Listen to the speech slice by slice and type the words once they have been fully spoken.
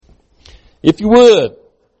If you would,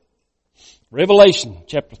 Revelation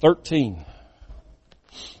chapter 13.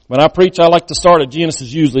 When I preach, I like to start at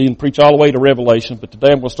Genesis usually and preach all the way to Revelation, but today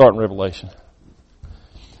I'm going to start in Revelation.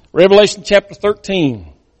 Revelation chapter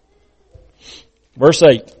 13, verse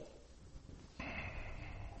 8.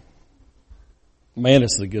 Man,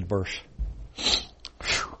 this is a good verse.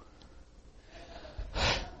 Whew.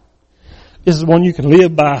 This is one you can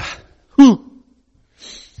live by. Whew.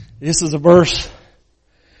 This is a verse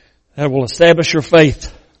that will establish your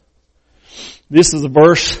faith. This is a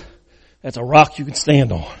verse that's a rock you can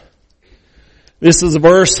stand on. This is a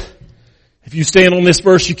verse, if you stand on this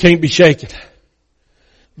verse, you can't be shaken.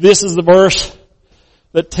 This is the verse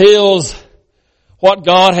that tells what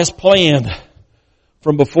God has planned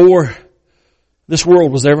from before this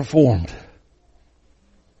world was ever formed.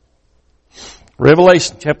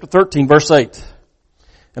 Revelation chapter 13 verse 8.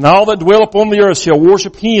 And all that dwell upon the earth shall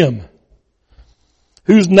worship Him,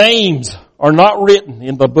 whose names are not written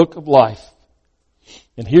in the book of life.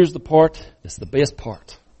 And here's the part, it's the best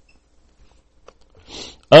part.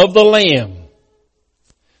 Of the Lamb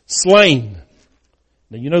slain.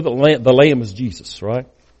 Now you know the Lamb is Jesus, right?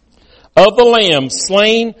 Of the Lamb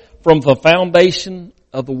slain from the foundation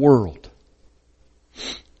of the world.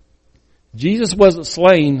 Jesus wasn't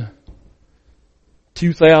slain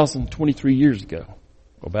 2,023 years ago,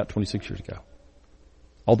 or about 26 years ago.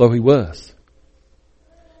 Although He was.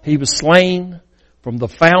 He was slain from the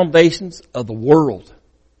foundations of the world.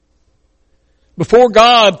 Before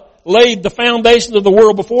God laid the foundations of the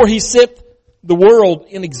world, before He set the world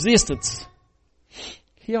in existence,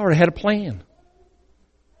 He already had a plan.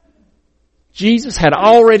 Jesus had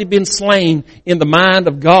already been slain in the mind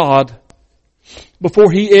of God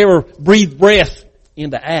before He ever breathed breath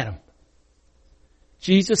into Adam.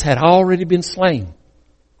 Jesus had already been slain.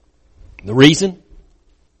 The reason?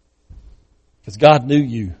 Because God knew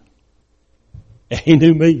you. And He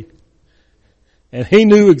knew me. And He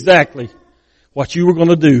knew exactly what you were going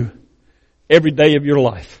to do every day of your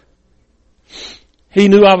life. He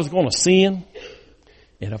knew I was going to sin.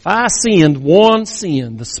 And if I sinned one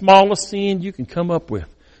sin, the smallest sin you can come up with,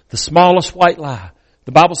 the smallest white lie,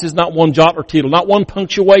 the Bible says not one jot or tittle, not one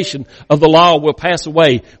punctuation of the law will pass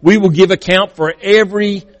away. We will give account for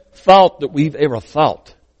every thought that we've ever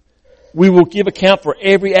thought. We will give account for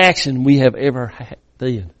every action we have ever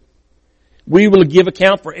done. We will give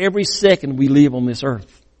account for every second we live on this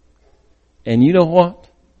earth. And you know what?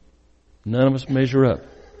 None of us measure up.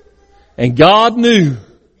 And God knew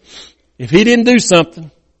if He didn't do something,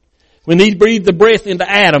 when He breathed the breath into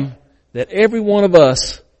Adam, that every one of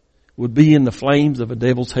us would be in the flames of a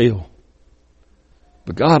devil's hell.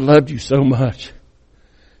 But God loved you so much.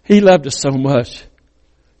 He loved us so much.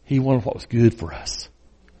 He wanted what was good for us.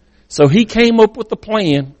 So He came up with the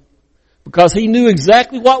plan because He knew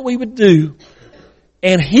exactly what we would do.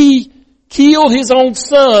 And He killed His own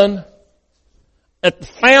Son at the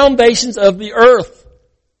foundations of the earth.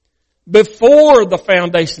 Before the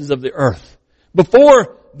foundations of the earth.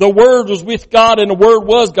 Before the Word was with God and the Word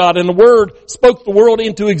was God and the Word spoke the world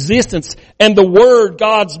into existence. And the Word,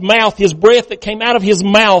 God's mouth, His breath that came out of His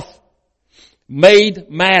mouth made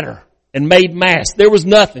matter and made mass. There was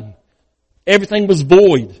nothing. Everything was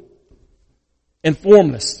void and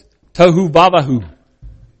formless. Tohu vavahu.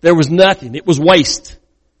 There was nothing. It was waste.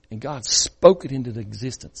 And God spoke it into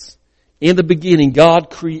existence. In the beginning,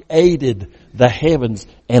 God created the heavens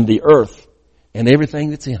and the earth and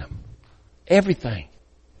everything that's in them. Everything.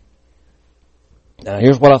 Now,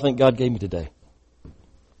 here's what I think God gave me today.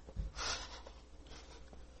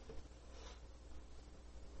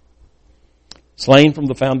 Slain from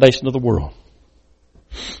the foundation of the world.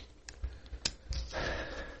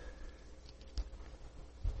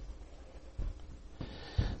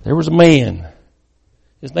 There was a man.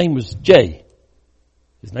 His name was Jay.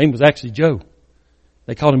 His name was actually Joe.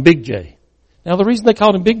 They called him Big J. Now the reason they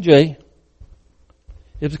called him Big J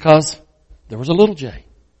is because there was a little J.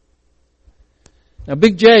 Now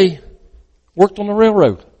Big J worked on the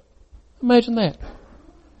railroad. Imagine that.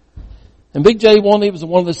 And Big J, it was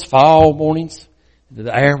one of those fall mornings.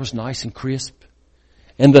 The air was nice and crisp.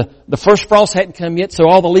 And the first frost hadn't come yet, so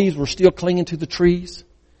all the leaves were still clinging to the trees.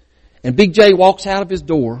 And Big J walks out of his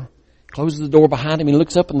door, closes the door behind him, and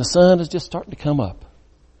looks up, and the sun is just starting to come up.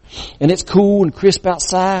 And it's cool and crisp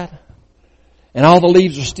outside. And all the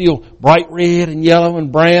leaves are still bright red and yellow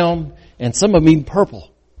and brown, and some of them even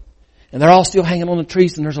purple. And they're all still hanging on the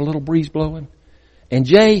trees, and there's a little breeze blowing. And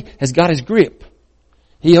Jay has got his grip.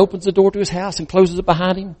 He opens the door to his house and closes it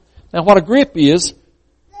behind him. Now what a grip is,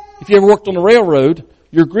 if you ever worked on the railroad,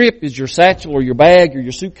 your grip is your satchel or your bag or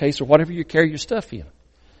your suitcase or whatever you carry your stuff in.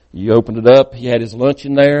 You opened it up, he had his lunch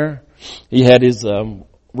in there, He had his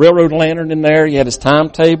railroad lantern in there. He had his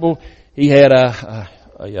timetable. He had a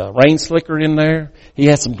rain slicker in there. He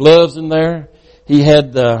had some gloves in there. He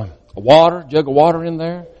had a jug of water in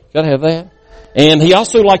there. Got to have that. And he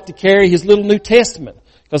also liked to carry his little New Testament.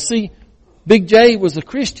 Because see, Big J was a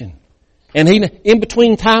Christian. And he, in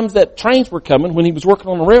between times that trains were coming, when he was working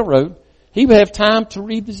on the railroad, he would have time to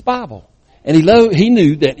read his Bible. And he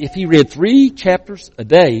knew that if he read 3 chapters a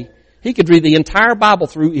day, he could read the entire Bible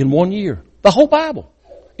through in 1 year. The whole Bible.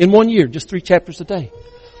 In 1 year, just 3 chapters a day.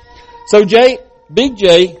 So Big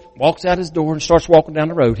J walks out his door and starts walking down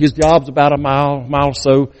the road. His job's about a mile or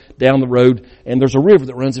so down the road, and there's a river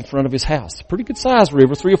that runs in front of his house. Pretty good sized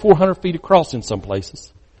river, 300 or 400 feet across in some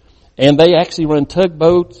places. And they actually run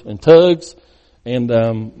tugboats and tugs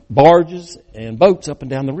and barges and boats up and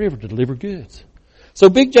down the river to deliver goods. So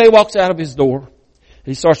Big J walks out of his door.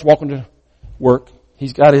 He starts walking to work.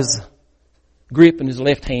 He's got his grip in his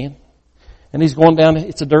left hand, and he's going down.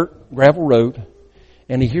 It's a dirt gravel road,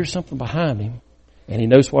 and he hears something behind him. And he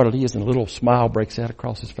knows what it is, and a little smile breaks out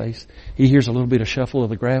across his face. He hears a little bit of shuffle of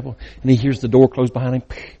the gravel, and he hears the door close behind him,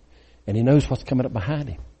 and he knows what's coming up behind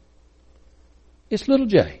him. It's little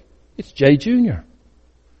J. It's J Jr.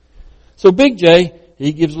 So Big J,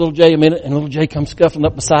 he gives little J a minute, and little J comes scuffling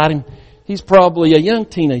up beside him. He's probably a young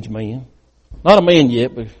teenage man. Not a man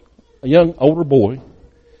yet, but a young, older boy.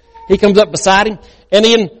 He comes up beside him, and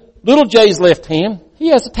in little J's left hand, he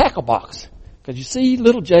has a tackle box. Because you see,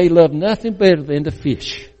 little J loved nothing better than to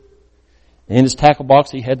fish. In his tackle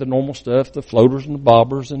box, he had the normal stuff, the floaters and the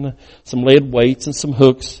bobbers and some lead weights and some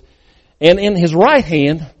hooks. And in his right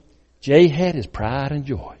hand, J had his pride and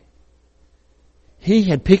joy. He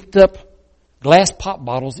had picked up glass pop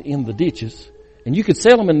bottles in the ditches, and you could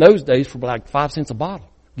sell them in those days for like 5 cents a bottle,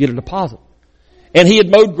 get a deposit. And he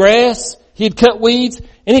had mowed grass, he had cut weeds,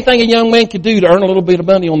 anything a young man could do to earn a little bit of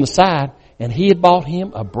money on the side. And he had bought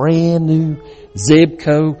him a brand new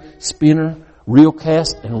Zebco spinner, reel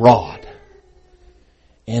cast, and rod.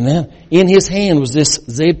 And then in his hand was this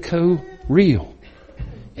Zebco reel.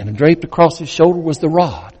 And draped across his shoulder was the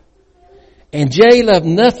rod. And Jay loved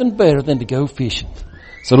nothing better than to go fishing.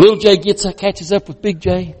 So little Jay catches up with Big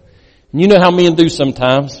J. And you know how men do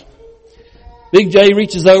sometimes. Big J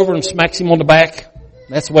reaches over and smacks him on the back.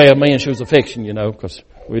 That's the way a man shows affection, because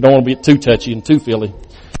we don't want to be too touchy and too feely.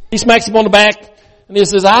 He smacks him on the back, and he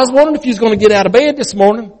says, I was wondering if you was going to get out of bed this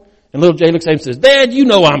morning. And little Jay looks at him and says, Dad, you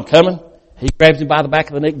know I'm coming. He grabs him by the back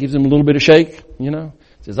of the neck, gives him a little bit of shake,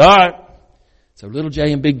 Says, all right. So little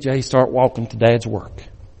Jay and Big J start walking to Dad's work.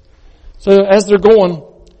 So as they're going,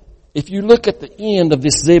 if you look at the end of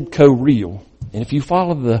this Zebco reel, and if you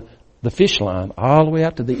follow the fish line all the way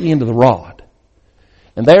out to the end of the rod,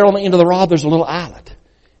 and there on the end of the rod there's a little eyelet.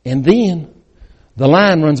 And then the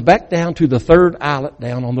line runs back down to the third eyelet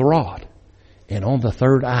down on the rod. And on the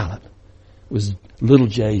third eyelet was little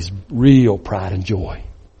Jay's real pride and joy.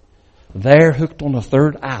 There, hooked on the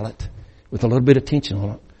third eyelet with a little bit of tension on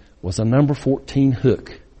it, was a number 14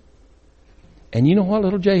 hook. And you know what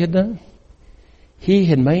little Jay had done? He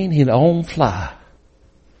had made his own fly.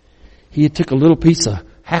 He had took a little piece of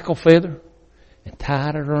hackle feather and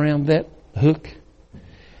tied it around that hook.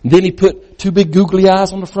 And then he put 2 big googly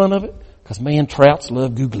eyes on the front of it. Because man, trouts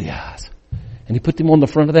love googly eyes. And he put them on the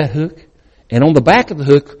front of that hook. And on the back of the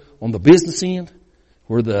hook, on the business end,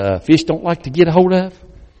 where the fish don't like to get a hold of,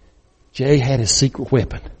 Jay had his secret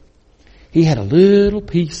weapon. He had a little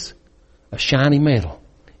piece of shiny metal.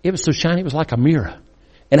 It was so shiny it was like a mirror.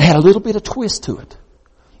 And it had a little bit of twist to it.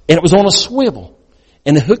 And it was on a swivel.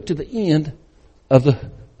 And it hooked to the end of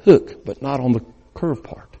the hook, but not on the curved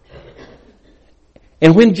part.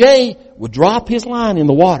 And when Jay would drop his line in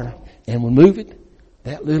the water and would move it,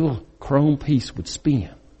 that little chrome piece would spin.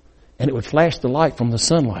 And it would flash the light from the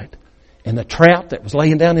sunlight. And the trout that was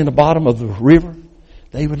laying down in the bottom of the river,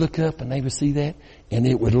 they would look up and they would see that. And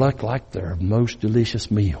it would look like their most delicious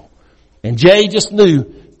meal. And Jay just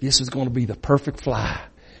knew this was going to be the perfect fly.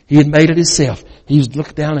 He had made it himself. He was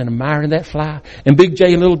looking down and admiring that fly. And Big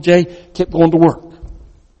J and Little J kept going to work.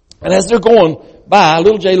 And as they're going by,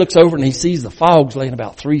 Little J looks over and he sees the fog's laying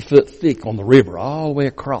about 3 foot thick on the river, all the way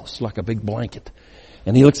across like a big blanket.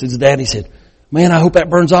 And he looks at his dad and he said, man, I hope that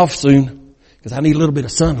burns off soon because I need a little bit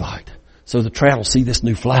of sunlight so the trout will see this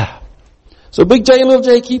new fly. So Big J and Little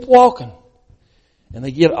J keep walking. And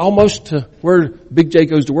they get almost to where Big J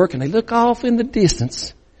goes to work and they look off in the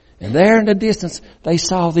distance. And there in the distance, they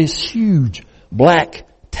saw this huge black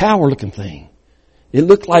tower looking thing. It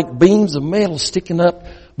looked like beams of metal sticking up,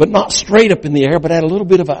 but not straight up in the air, but at a little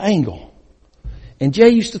bit of an angle. And Jay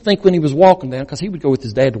used to think when he was walking down, because he would go with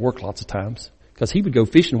his dad to work lots of times, because he would go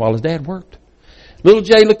fishing while his dad worked. Little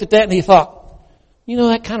Jay looked at that and he thought,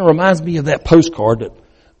 that kind of reminds me of that postcard that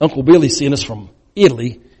Uncle Billy sent us from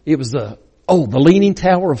Italy. It was the Leaning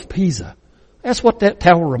Tower of Pisa. That's what that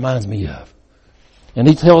tower reminds me of. And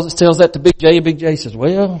he tells that to Big J, and Big J says,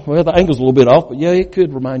 well, the angle's a little bit off, but yeah, it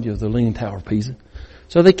could remind you of the Leaning Tower of Pisa.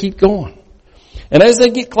 So they keep going. And as they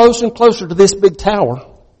get closer and closer to this big tower,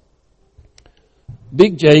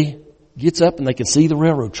 Big J gets up and they can see the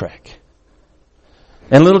railroad track.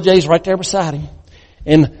 And Little J's right there beside him.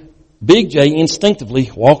 And Big J instinctively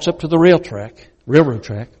walks up to the railroad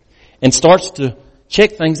track, and starts to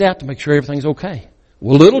check things out to make sure everything's okay.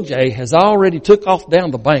 Well, Little J has already took off down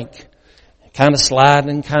the bank, kind of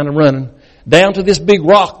sliding, kind of running, down to this big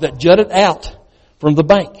rock that jutted out from the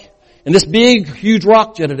bank. And this big, huge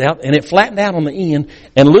rock jutted out, and it flattened out on the end.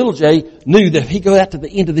 And Little J knew that if he go out to the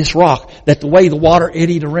end of this rock, that the way the water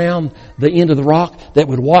eddied around the end of the rock, that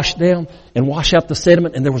would wash down and wash out the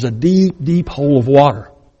sediment, and there was a deep, deep hole of water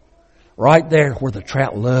right there where the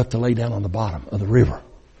trout loved to lay down on the bottom of the river.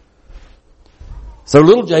 So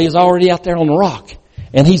Little J is already out there on the rock,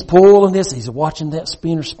 and he's pulling this. He's watching that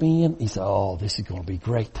spinner spin. He said, oh, this is going to be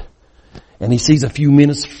great. And he sees a few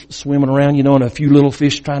minnows swimming around, and a few little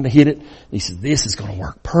fish trying to hit it. He says, this is going to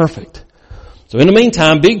work perfect. So in the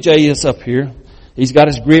meantime, Big J is up here. He's got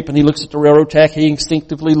his grip, and he looks at the railroad track. He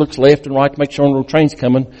instinctively looks left and right to make sure no train's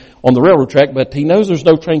coming on the railroad track, but he knows there's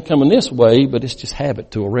no train coming this way, but it's just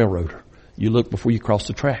habit to a railroader. You look before you cross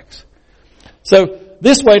the tracks. So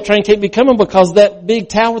this way a train can't be coming, because that big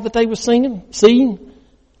tower that they were seeing,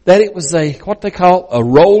 that it was what they call a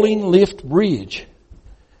rolling lift bridge.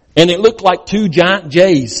 And it looked like two giant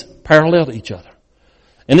J's parallel to each other.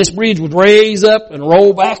 And this bridge would raise up and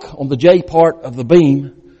roll back on the J part of the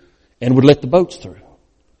beam and would let the boats through.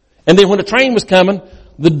 And then when the train was coming,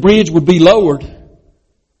 the bridge would be lowered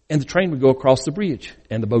and the train would go across the bridge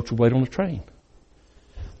and the boats would wait on the train.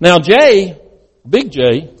 Now Big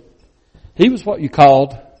J, he was what you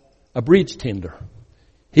called a bridge tender.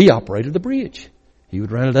 He operated the bridge. He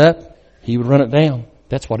would run it up, he would run it down.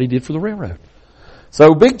 That's what he did for the railroad.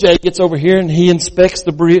 So Big J gets over here and he inspects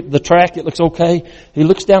the track. It looks okay. He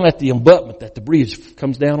looks down at the abutment that the bridge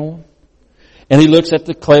comes down on. And he looks at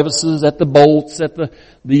the crevices, at the bolts, at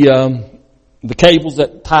the cables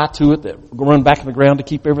that tie to it that run back in the ground to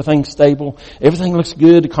keep everything stable. Everything looks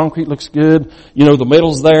good. The concrete looks good. The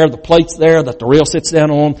metal's there, the plate's there that the rail sits down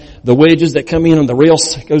on, the wedges that come in and the rail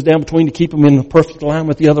goes down between to keep them in perfect line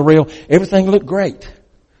with the other rail. Everything looked great.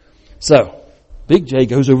 So Big J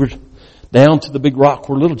goes over down to the big rock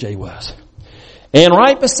where Little J was. And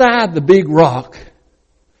right beside the big rock,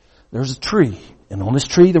 there's a tree. And on this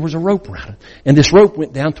tree, there was a rope around it. And this rope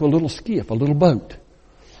went down to a little skiff, a little boat.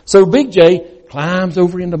 So Big J climbs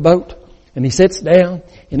over in the boat, and he sits down,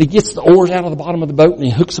 and he gets the oars out of the bottom of the boat, and he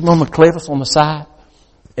hooks them on the clevis on the side.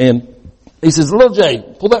 And he says, Little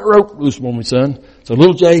J, pull that rope loose for me, son. So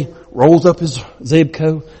Little J rolls up his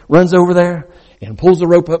Zebco, runs over there, and pulls the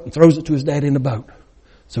rope up and throws it to his dad in the boat.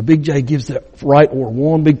 So Big J gives that right oar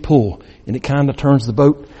one big pull, and it kind of turns the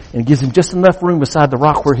boat and gives him just enough room beside the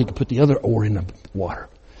rock where he can put the other oar in the water.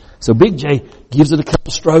 So Big J gives it a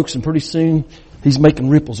couple strokes, and pretty soon he's making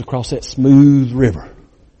ripples across that smooth river.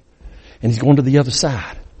 And he's going to the other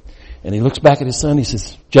side. And he looks back at his son. He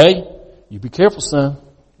says, Jay, you be careful, son.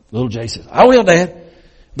 Little J says, I will, Dad.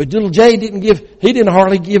 But Little J didn't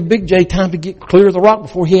hardly give Big J time to get clear of the rock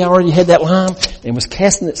before he already had that line and was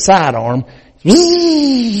casting its sidearm.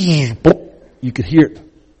 You could hear it.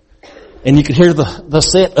 And you could hear the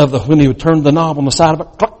set of when he would turn the knob on the side of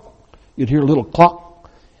it, clock. You'd hear a little clock.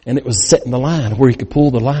 And it was setting the line where he could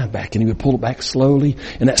pull the line back. And he would pull it back slowly.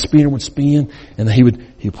 And that spinner would spin. And then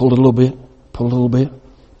he'd pull it a little bit, pull it a little bit,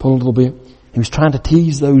 pull it a little bit. He was trying to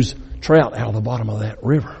tease those trout out of the bottom of that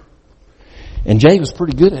river. And Jay was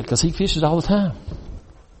pretty good at it because he fishes all the time.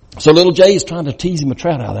 So Little Jay is trying to tease him a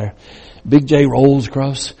trout out there. Big J rolls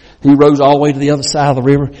across. He rows all the way to the other side of the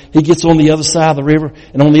river. He gets on the other side of the river.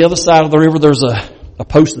 And on the other side of the river, there's a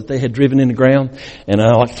post that they had driven in the ground. And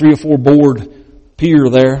like 3 or 4 board pier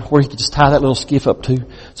there where he could just tie that little skiff up to.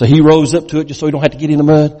 So he rows up to it just so he don't have to get in the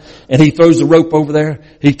mud. And he throws the rope over there.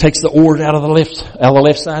 He takes the oars out of the left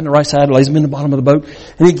side and the right side, lays them in the bottom of the boat.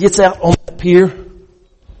 And he gets out on the pier,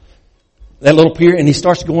 that little pier, and he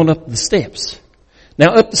starts going up the steps.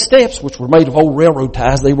 Now up the steps, which were made of old railroad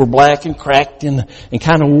ties, they were black and cracked and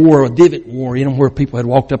kind of wore a divot in them where people had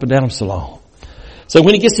walked up and down them so long. So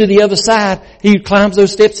when he gets to the other side, he climbs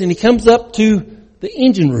those steps and he comes up to the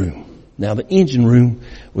engine room. Now the engine room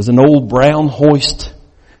was an old brown hoist,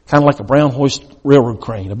 kind of like a brown hoist railroad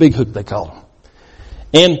crane, a big hook they call them.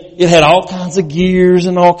 And it had all kinds of gears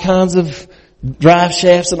and all kinds of drive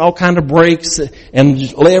shafts and all kind of brakes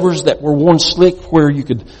and levers that were worn slick where you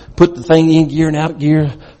could put the thing in gear and out of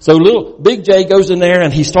gear. So little Big J goes in there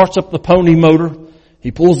and he starts up the pony motor.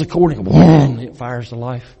 He pulls the cord and boom, it fires to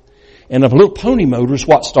life. And the little pony motor is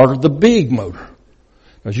what started the big motor.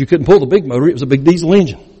 Because you couldn't pull the big motor, it was a big diesel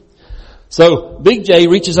engine. So Big J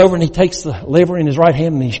reaches over and he takes the lever in his right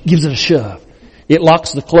hand and he gives it a shove. It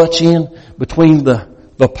locks the clutch in between the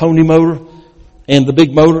pony motor and the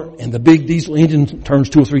big motor, and the big diesel engine turns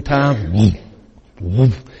 2 or 3 times.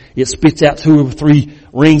 It spits out 2 or 3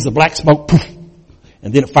 rings of black smoke,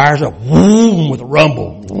 and then it fires up with a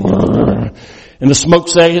rumble. And the smoke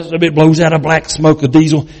sags, it blows out a black smoke of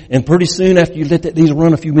diesel, and pretty soon after you let that diesel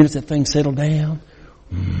run a few minutes, that thing settled down.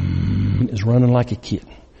 It's running like a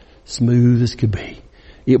kitten, smooth as could be.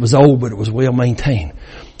 It was old, but it was well maintained.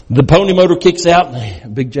 The pony motor kicks out,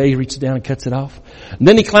 and Big J reaches down and cuts it off. And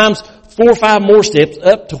then he climbs 4 or 5 more steps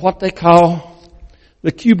up to what they call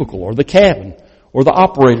the cubicle or the cabin or the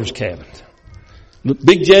operator's cabin.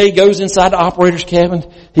 Big J goes inside the operator's cabin.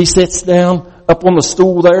 He sits down up on the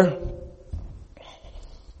stool there.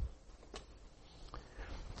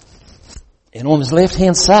 And on his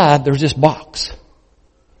left-hand side, there's this box.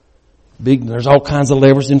 There's all kinds of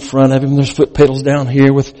levers in front of him. There's foot pedals down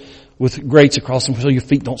here with grates across them so your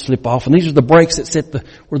feet don't slip off. And these are the brakes that set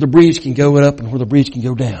where the bridge can go up and where the bridge can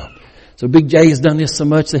go down. So Big J has done this so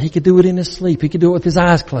much that he could do it in his sleep. He could do it with his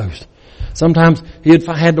eyes closed. Sometimes he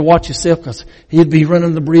had to watch himself because he'd be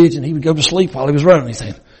running the bridge and he would go to sleep while he was running. He's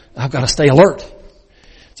saying, I've got to stay alert.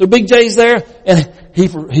 So Big J's there and he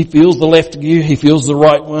feels the left gear. He feels the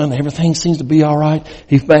right one. Everything seems to be all right.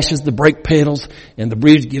 He mashes the brake pedals and the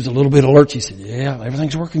bridge gives a little bit of lurch. He said, yeah,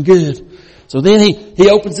 everything's working good. So then he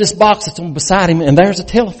opens this box that's on beside him and there's a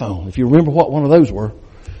telephone. If you remember what one of those were.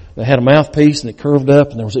 They had a mouthpiece and it curved up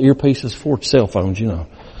and there was earpieces for cell phones, you know.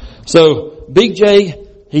 So Big J,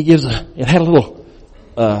 it had a little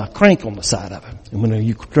crank on the side of it. And when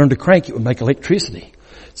you turned the crank, it would make electricity.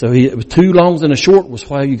 So it was 2 longs and a short was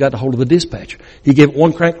why you got a hold of the dispatcher. He gave it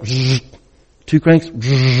 1 crank, 2 cranks,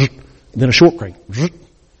 and then a short crank.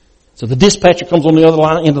 So the dispatcher comes on the other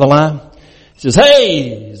end of the line. He says,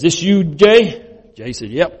 hey, is this you, Jay? Jay said,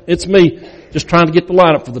 yep, it's me. Just trying to get the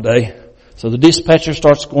lineup for the day. So the dispatcher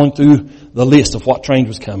starts going through the list of what train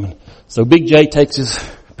was coming. So Big J takes his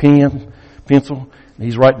pen, pencil, and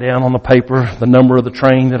he's writing down on the paper the number of the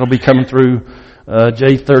train that'll be coming through,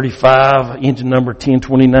 J35, engine number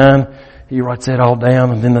 1029. He writes that all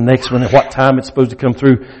down, and then the next one, at what time it's supposed to come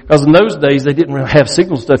through. Because in those days, they didn't really have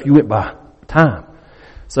signal stuff. You went by time.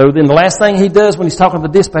 So then the last thing he does when he's talking to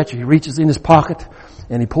the dispatcher, he reaches in his pocket,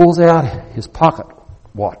 and he pulls out his pocket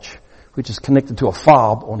watch, which is connected to a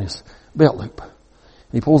fob on his belt loop. And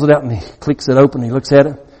he pulls it out and he clicks it open. He looks at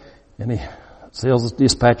it and he tells the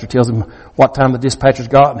dispatcher, tells him what time the dispatcher's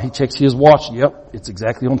got, and he checks his watch. Yep, it's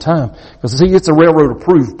exactly on time. Because see, it's a railroad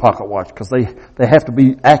approved pocket watch because they have to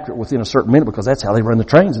be accurate within a certain minute because that's how they run the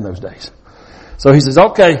trains in those days. So he says,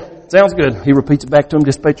 okay, sounds good. He repeats it back to him.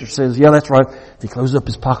 Dispatcher says, yeah, that's right. He closes up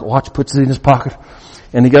his pocket watch, puts it in his pocket,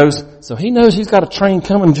 and he goes, so he knows he's got a train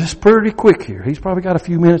coming just pretty quick here. He's probably got a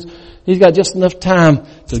few minutes. He's got just enough time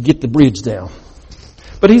to get the bridge down.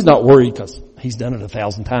 But he's not worried because he's done it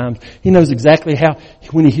 1,000 times. He knows exactly how,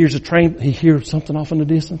 when he hears a train, he hears something off in the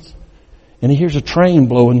distance. And he hears a train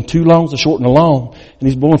blowing 2 longs, a short and a long, and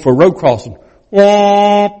he's blowing for a road crossing.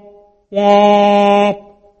 Womp,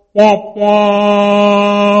 womp, womp,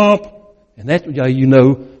 womp. And that's how you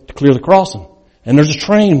know to clear the crossing. And there's a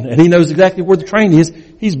train, and he knows exactly where the train is.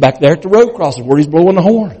 He's back there at the road crossing where he's blowing the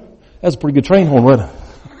horn. That's a pretty good train horn, wasn't it?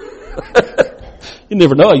 You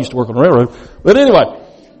never know. I used to work on a railroad. But anyway,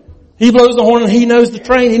 he blows the horn and he knows the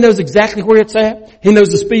train. He knows exactly where it's at. He knows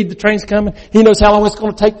the speed the train's coming. He knows how long it's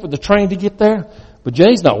going to take for the train to get there. But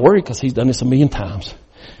Jay's not worried because he's done this 1,000,000 times.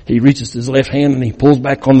 He reaches his left hand and he pulls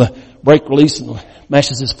back on the brake release and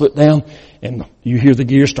mashes his foot down, and you hear the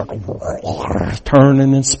gears start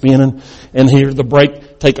turning and spinning, and hear the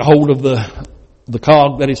brake take a hold of the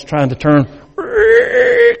cog that it's trying to turn,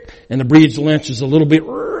 and the bridge lurches a little bit,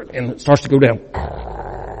 and it starts to go down.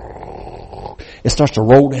 It starts to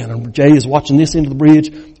roll down, and Jay is watching this end of the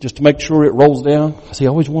bridge just to make sure it rolls down, because he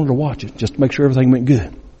always wanted to watch it just to make sure everything went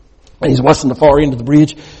good. And he's watching the far end of the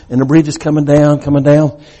bridge, and the bridge is coming down,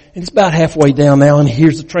 and it's about halfway down now, and he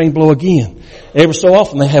hears the train blow again. Every so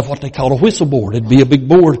often they have what they call a whistle board. It'd be a big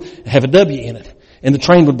board, have a W in it. And the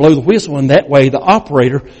train would blow the whistle, and that way the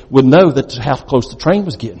operator would know that how close the train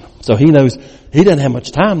was getting. So he knows he doesn't have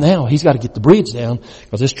much time now. He's got to get the bridge down,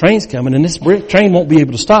 because this train's coming, and this train won't be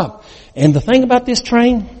able to stop. And the thing about this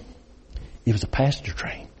train, it was a passenger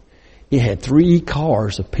train. It had 3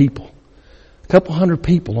 cars of people couple hundred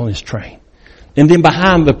people on this train. And then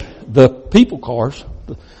behind the people cars,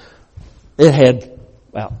 it had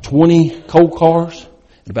about 20 coal cars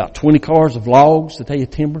and about 20 cars of logs that they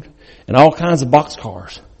had timbered and all kinds of box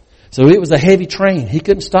cars. So it was a heavy train. He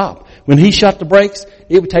couldn't stop. When he shut the brakes,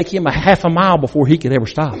 it would take him a half a mile before he could ever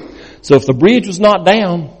stop. So if the bridge was not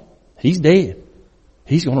down, he's dead.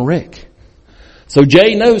 He's going to wreck. So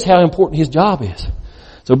Jay knows how important his job is.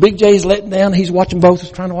 So Big Jay's letting down. He's watching both.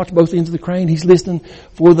 He's trying to watch both ends of the crane. He's listening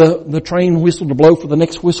for the train whistle to blow for the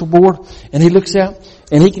next whistle board. And he looks out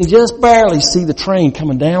and he can just barely see the train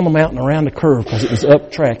coming down the mountain around the curve because it was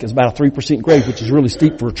up track. It's about a 3% grade, which is really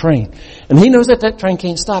steep for a train. And he knows that train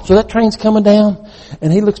can't stop. So that train's coming down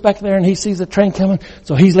and he looks back there and he sees the train coming.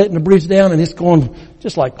 So he's letting the bridge down and it's going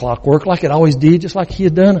just like clockwork, like it always did, just like he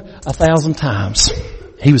had done 1,000 times.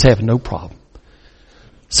 He was having no problem.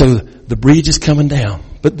 So the bridge is coming down.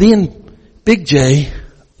 But then Big Jay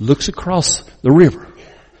looks across the river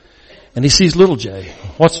and he sees Little Jay.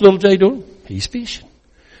 What's Little Jay doing? He's fishing.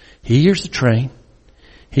 He hears the train.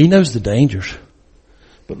 He knows the dangers.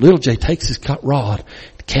 But Little Jay takes his rod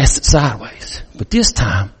and casts it sideways. But this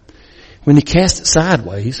time, when he cast it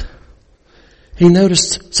sideways, he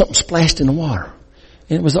noticed something splashed in the water.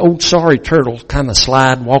 And it was an old sorry turtle kind of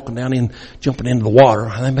sliding, walking down in, jumping into the water,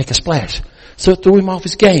 and they make a splash. So it threw him off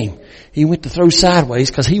his game. He went to throw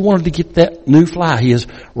sideways because he wanted to get that new fly. He is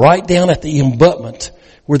right down at the embutment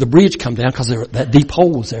where the bridge come down because that deep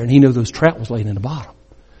hole was there and he knew those trout was laying in the bottom.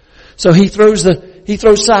 So he throws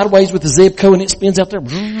sideways with the Zebco and it spins out there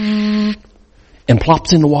and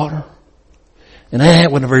plops in the water. And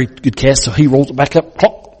that wasn't a very good cast, so he rolls it back up,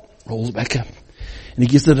 plop, rolls it back up. And he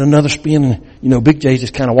gives it another spin and, Big Jay's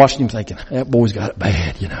just kind of watching him thinking, that boy's got it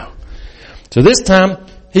bad, So this time,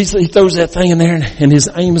 he throws that thing in there and his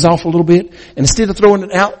aim is off a little bit. And instead of throwing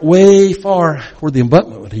it out way far where the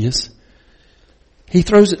embutment is, he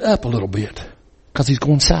throws it up a little bit because he's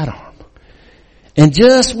going sidearm. And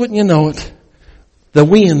just wouldn't you know it, the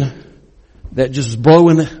wind that just was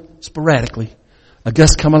blowing sporadically, a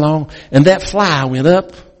gust come along and that fly went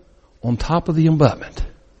up on top of the embutment.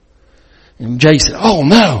 And Jay said, oh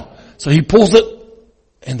no. So he pulls it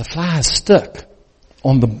and the fly is stuck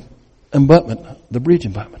on the embutment, the bridge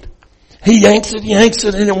embutment. He yanks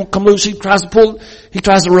it, and it won't come loose. He tries to pull it. He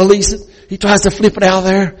tries to release it. He tries to flip it out of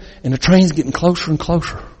there. And the train's getting closer and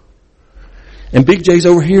closer. And Big Jay's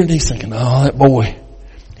over here and he's thinking, oh, that boy,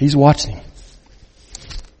 he's watching him.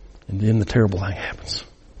 And then the terrible thing happens.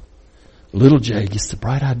 Little Jay gets the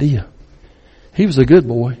bright idea. He was a good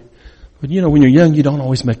boy. But when you're young, you don't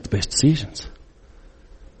always make the best decisions.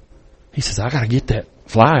 He says, I gotta get that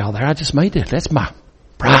fly out there. I just made that. That's my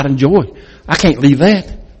pride and joy. I can't leave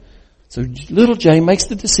that. So Little Jay makes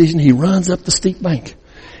the decision. He runs up the steep bank.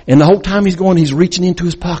 And the whole time he's going, he's reaching into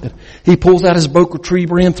his pocket. He pulls out his Boca tree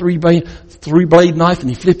brand three-blade knife and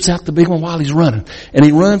he flips out the big one while he's running. And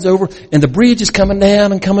he runs over and the bridge is coming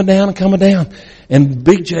down and coming down and coming down. And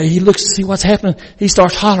Big Jay, he looks to see what's happening. He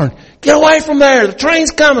starts hollering, get away from there. The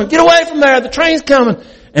train's coming. Get away from there. The train's coming.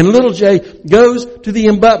 And Little Jay goes to the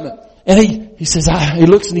embutment. And he says, he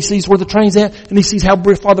looks and he sees where the train's at and he sees how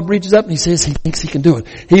far the bridge is up and he says he thinks he can do it.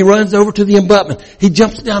 He runs over to the embutment. He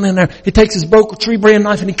jumps down in there. He takes his Boca tree brand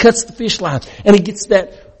knife and he cuts the fish line and he gets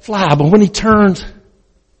that fly. But when he turns,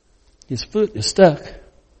 his foot is stuck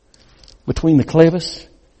between the clevis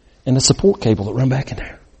and the support cable that run back in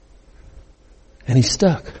there. And he's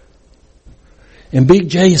stuck. And Big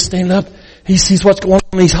Jay is standing up. He sees what's going on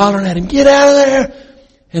and he's hollering at him, get out of there.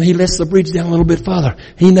 And he lets the bridge down a little bit further.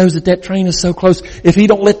 He knows that train is so close. If he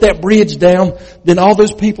don't let that bridge down, then all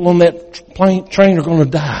those people on that train are going to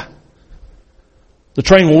die. The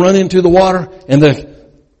train will run into the water and the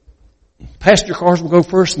passenger cars will go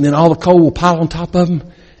first and then all the coal will pile on top of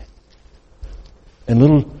them. And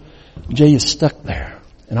Little Jay is stuck there.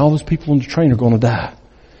 And all those people on the train are going to die.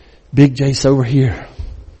 Big Jay's over here.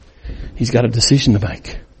 He's got a decision to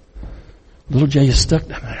make. Little Jay is stuck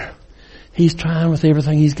down there. He's trying with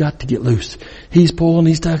everything he's got to get loose. He's pulling,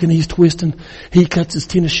 he's tugging, he's twisting. He cuts his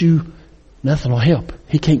tennis shoe. Nothing will help.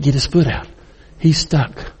 He can't get his foot out. He's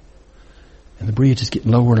stuck. And the bridge is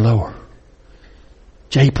getting lower and lower.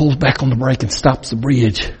 Jay pulls back on the brake and stops the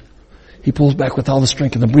bridge. He pulls back with all the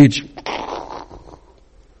strength and the bridge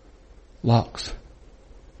locks.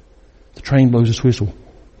 The train blows its whistle.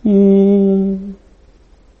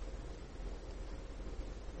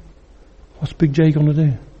 What's Big Jay going to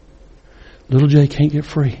do? Little Jay can't get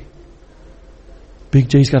free. Big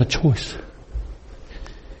Jay's got a choice.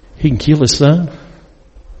 He can kill his son,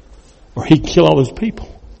 or he can kill all those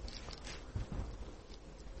people.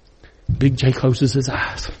 Big Jay closes his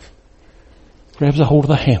eyes, grabs a hold of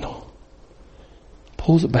the handle,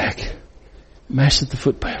 pulls it back, mashes the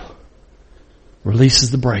foot pedal, releases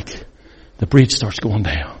the brake. The bridge starts going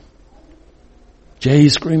down.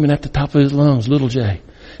 Jay's screaming at the top of his lungs, little Jay.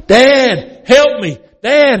 Dad, help me!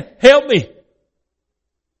 Dad, help me!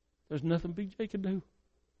 There's nothing Big Jay can do.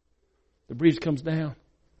 The bridge comes down.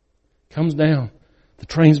 The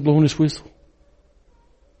train's blowing his whistle.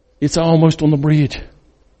 It's almost on the bridge.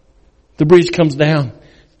 The bridge comes down.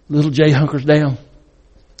 Little Jay hunkers down,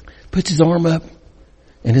 puts his arm up,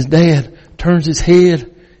 and his dad turns his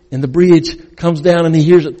head, and the bridge comes down, and he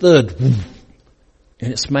hears it thud,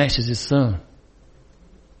 and it smashes his son.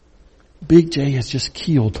 Big Jay has just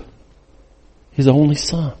killed his only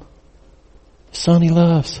son. The son he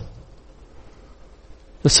loves.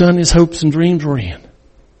 The son his hopes and dreams were in.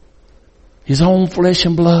 His own flesh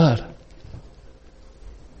and blood.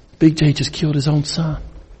 Big Jay just killed his own son.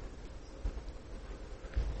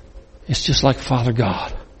 It's just like Father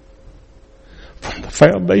God. From the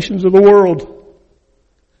foundations of the world,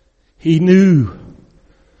 He knew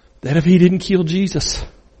that if He didn't kill Jesus,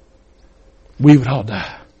 we would all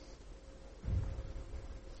die.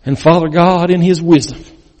 And Father God, in His wisdom,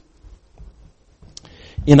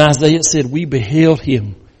 in Isaiah it said, we beheld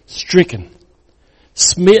Him stricken,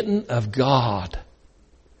 smitten of God.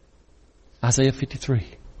 Isaiah 53.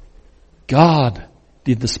 God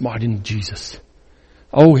did the smiting of Jesus.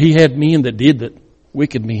 Oh, He had men that did that,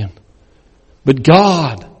 wicked men. But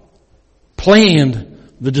God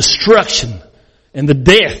planned the destruction and the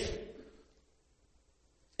death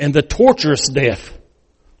and the torturous death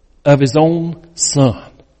of His own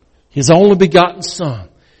Son. His only begotten Son,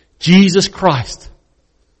 Jesus Christ.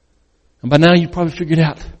 And by now you probably figured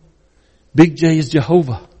out, Big J is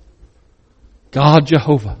Jehovah. God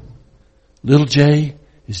Jehovah. Little J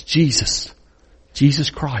is Jesus.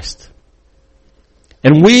 Jesus Christ.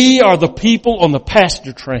 And we are the people on the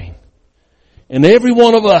passenger train. And every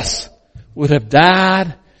one of us would have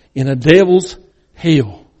died in a devil's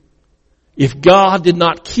hell if God did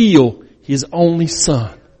not kill His only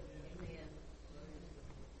Son.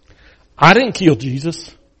 I didn't kill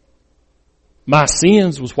Jesus. My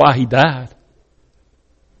sins was why He died.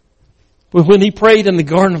 But when He prayed in the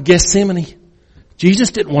Garden of Gethsemane,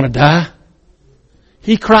 Jesus didn't want to die.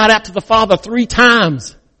 He cried out to the Father 3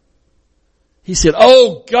 times. He said,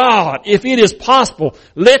 oh God, if it is possible,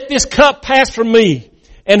 let this cup pass from me.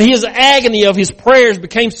 And His agony of His prayers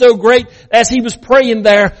became so great as He was praying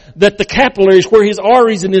there that the capillaries where His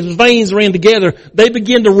arteries and His veins ran together, they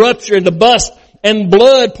began to rupture and to bust, and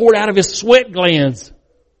blood poured out of His sweat glands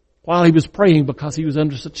while He was praying because He was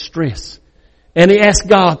under such stress. And He asked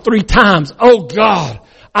God 3 times, oh God,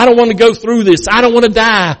 I don't want to go through this. I don't want to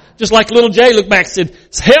die. Just like little Jay looked back and said,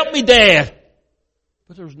 help me, Dad.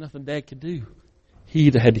 But there was nothing Dad could do. He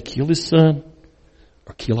either had to kill his son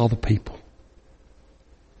or kill all the people.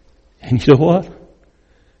 And you know what?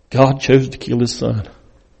 God chose to kill His Son.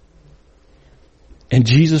 And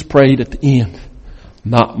Jesus prayed at the end,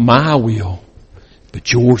 not my will,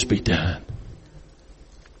 but yours be done.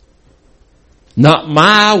 Not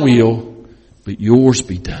my will, but yours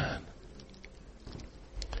be done.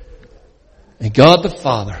 And God the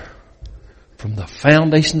Father, from the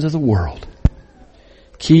foundations of the world,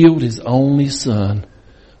 killed His only Son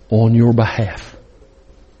on your behalf.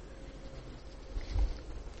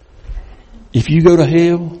 If you go to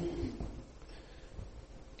hell,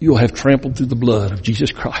 you'll have trampled through the blood of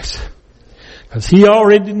Jesus Christ. Because He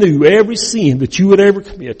already knew every sin that you would ever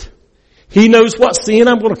commit. He knows what sin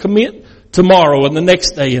I'm going to commit tomorrow and the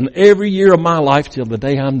next day and every year of my life till the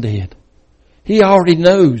day I'm dead. He already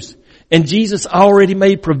knows. And Jesus already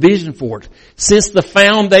made provision for it. Since the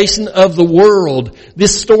foundation of the world,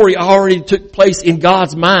 this story already took place in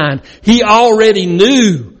God's mind. He already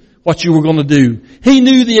knew what you were going to do. He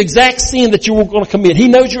knew the exact sin that you were going to commit. He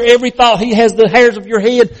knows your every thought. He has the hairs of your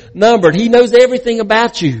head numbered. He knows everything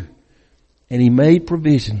about you. And He made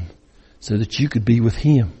provision so that you could be with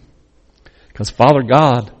Him. Because Father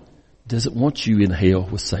God doesn't want you in hell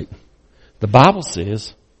with Satan. The Bible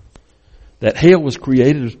says that hell was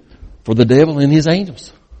created for the devil and his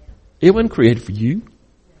angels. It wasn't created for you.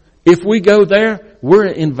 If we go there, we're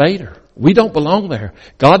an invader. We don't belong there.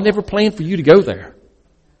 God never planned for you to go there.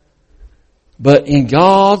 But in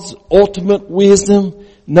God's ultimate wisdom,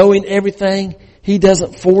 knowing everything, He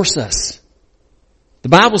doesn't force us. The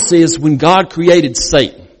Bible says when God created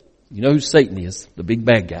Satan, you know who Satan is, the big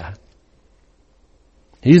bad guy.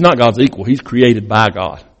 He's not God's equal. He's created by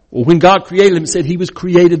God. Well, when God created him, it said he was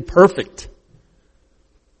created perfect.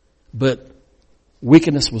 But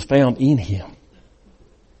wickedness was found in him.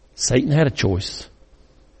 Satan had a choice.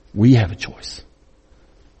 We have a choice.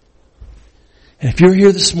 And if you're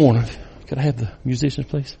here this morning Could I have the musicians,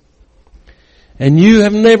 please? And you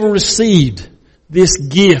have never received this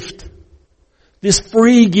gift, this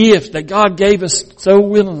free gift that God gave us so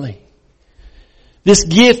willingly. This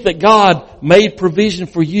gift that God made provision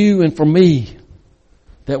for you and for me,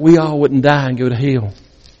 that we all wouldn't die and go to hell,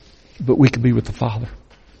 but we could be with the Father.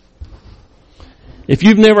 If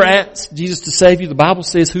you've never asked Jesus to save you, the Bible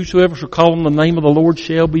says, whosoever shall call on the name of the Lord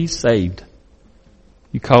shall be saved.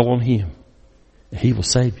 You call on Him, and He will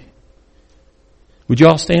save you. Would you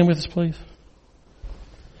all stand with us, please?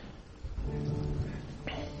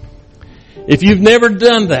 If you've never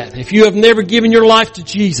done that, if you have never given your life to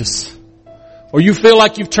Jesus, or you feel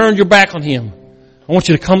like you've turned your back on Him, I want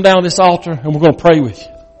you to come down to this altar and we're going to pray with you.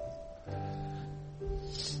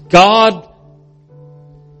 God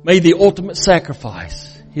made the ultimate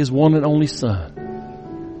sacrifice, His one and only Son.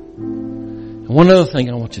 And one other thing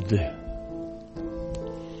I want you to do.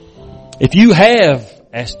 If you have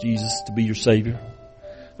asked Jesus to be your Savior,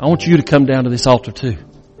 I want you to come down to this altar too.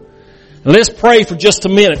 And let's pray for just a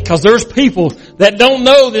minute, because there's people that don't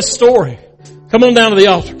know this story. Come on down to the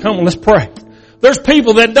altar. Come on, let's pray. There's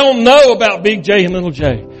people that don't know about Big J and Little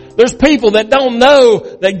J. There's people that don't know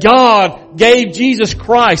that God gave Jesus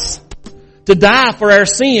Christ to die for our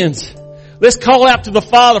sins. Let's call out to the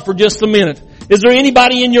Father for just a minute. Is there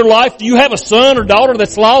anybody in your life? Do you have a son or daughter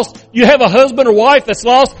that's lost? Do you have a husband or wife that's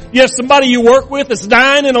lost? Do you have somebody you work with that's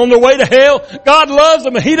dying and on their way to hell? God loves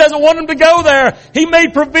them and He doesn't want them to go there. He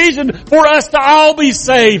made provision for us to all be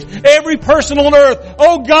saved. Every person on earth.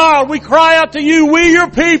 Oh God, we cry out to You. We your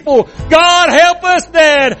people. God, help us,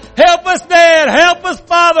 Dad. Help us, Dad. Help us,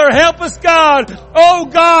 Father. Help us, God. Oh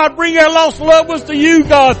God, bring our lost loved ones to You,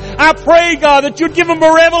 God. I pray, God, that You'd give them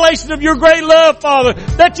a revelation of Your great love, Father.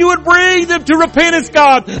 That You would bring them to repentance,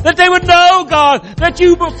 God. That they would know, God, that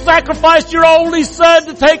You sacrificed Your only Son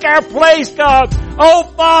to take our place, God. Oh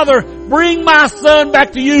Father, bring my son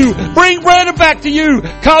back to You. Bring Brandon back to You.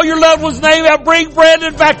 Call your loved one's name out. Bring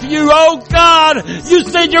Brandon back to You. Oh God, You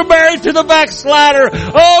said You're married to the backslider.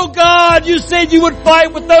 Oh God, You said You would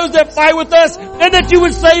fight with those that fight with us and that You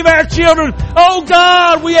would save our children. Oh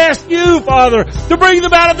God, we ask You, Father, to bring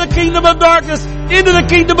them out of the kingdom of darkness into the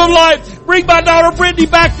kingdom of light. Bring my daughter Brittany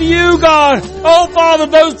back to You, God. Oh Father,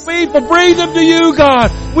 those people, bring them to You,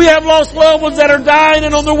 God. We have lost loved ones that are dying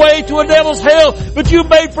and on their way to a devil's hell, but You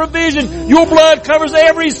made provision. Your blood covers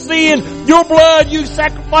every sin. Your blood, You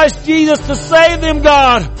sacrificed Jesus to save them,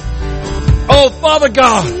 God. Oh Father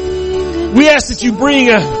God, we ask that You bring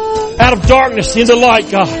out of darkness into light,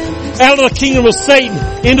 God. Out of the kingdom of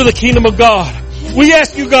Satan into the kingdom of God. We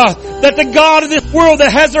ask You, God, that the God of this world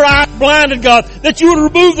that has their eyes blinded, God, that You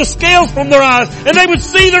would remove the scales from their eyes and they would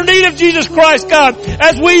see their need of Jesus Christ, God,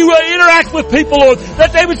 as we interact with people, Lord,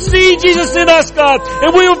 that they would see Jesus in us, God,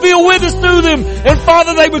 and we would be a witness to them. And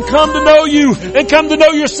Father, they would come to know You and come to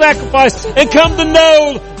know Your sacrifice and come to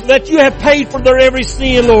know that You have paid for their every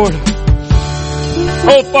sin, Lord.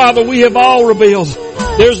 Oh Father, we have all rebelled.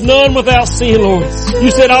 There's none without sin, Lord.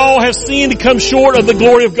 You said all have sinned and come short of the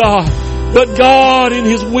glory of God. But God, in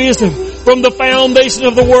His wisdom, from the foundation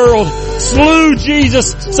of the world, slew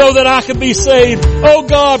Jesus so that I could be saved. Oh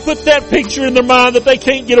God, put that picture in their mind that they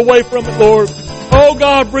can't get away from it, Lord. Oh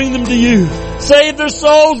God, bring them to You. Save their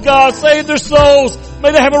souls, God. Save their souls.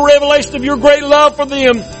 May they have a revelation of Your great love for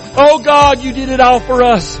them. Oh God, You did it all for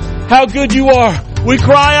us. How good You are. We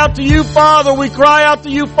cry out to You, Father. We cry out to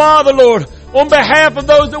You, Father, Lord. On behalf of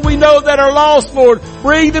those that we know that are lost, Lord,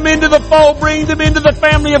 bring them into the fold. Bring them into the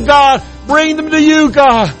family of God. Bring them to You,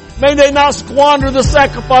 God. May they not squander the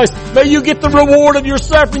sacrifice. May You get the reward of Your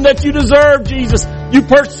suffering that You deserve, Jesus. You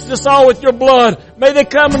purchased us all with Your blood. May they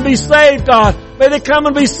come and be saved, God. May they come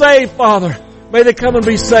and be saved, Father. May they come and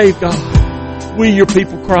be saved, God. We, Your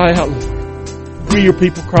people, cry out, Lord. We, Your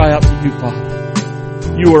people, cry out to You,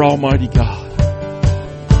 Father. You are Almighty God.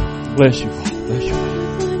 Bless You, Father. Bless You, Father.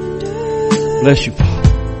 Bless You, Father.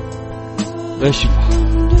 Bless You, Father.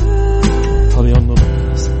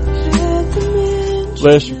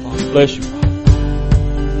 Bless You, Father. Bless You, Father.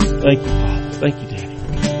 Thank You, Father. Thank You, Daddy.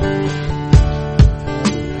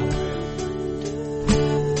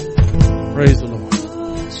 Praise the Lord.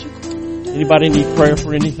 Anybody need prayer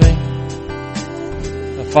for anything?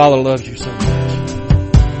 The Father loves you so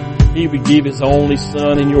much. He would give His only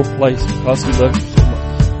Son in your place because He loves you so much.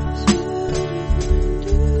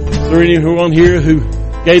 Is there anyone here who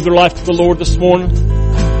gave their life to the Lord this morning?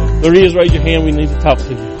 If there is, raise your hand. We need to talk to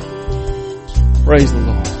you. Praise the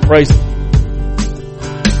Lord. Praise the Lord.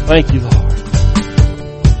 Thank You, Lord.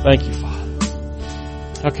 Thank You,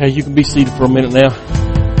 Father. Okay, you can be seated for a minute now.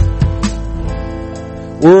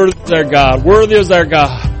 Worthy is our God. Worthy is our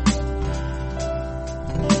God.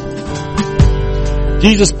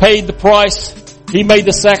 Jesus paid the price. He made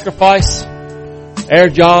the sacrifice. Our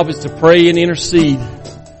job is to pray and intercede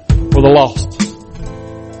for the lost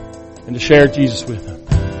and to share Jesus with them.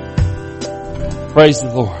 Praise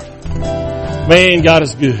the Lord. Man, God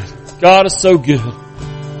is good. God is so good.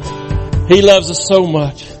 He loves us so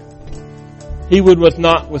much. He would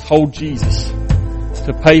not withhold Jesus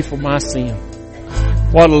to pay for my sin.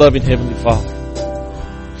 What a loving Heavenly Father.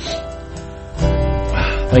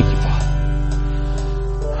 Thank you, Father.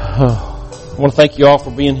 I want to thank you all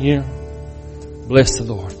for being here. Bless the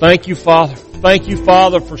Lord. Thank you, Father. Thank you,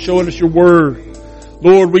 Father, for showing us your word.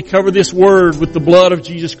 Lord, we cover this word with the blood of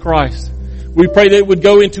Jesus Christ. We pray that it would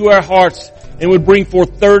go into our hearts and would bring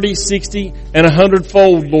forth 30, 60, and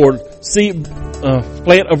 100-fold, Lord.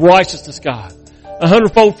 Plant of righteousness, God.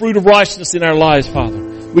 100-fold fruit of righteousness in our lives, Father.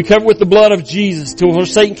 We cover it with the blood of Jesus till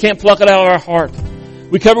Satan can't pluck it out of our heart.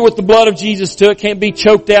 We cover it with the blood of Jesus till it can't be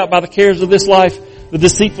choked out by the cares of this life, the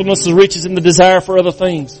deceitfulness of riches, and the desire for other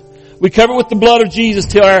things. We cover it with the blood of Jesus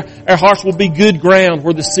till our hearts will be good ground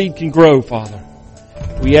where the seed can grow, Father.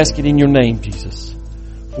 We ask it in your name, Jesus,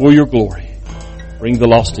 for your glory. Bring the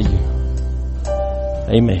lost to you.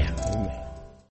 Amen.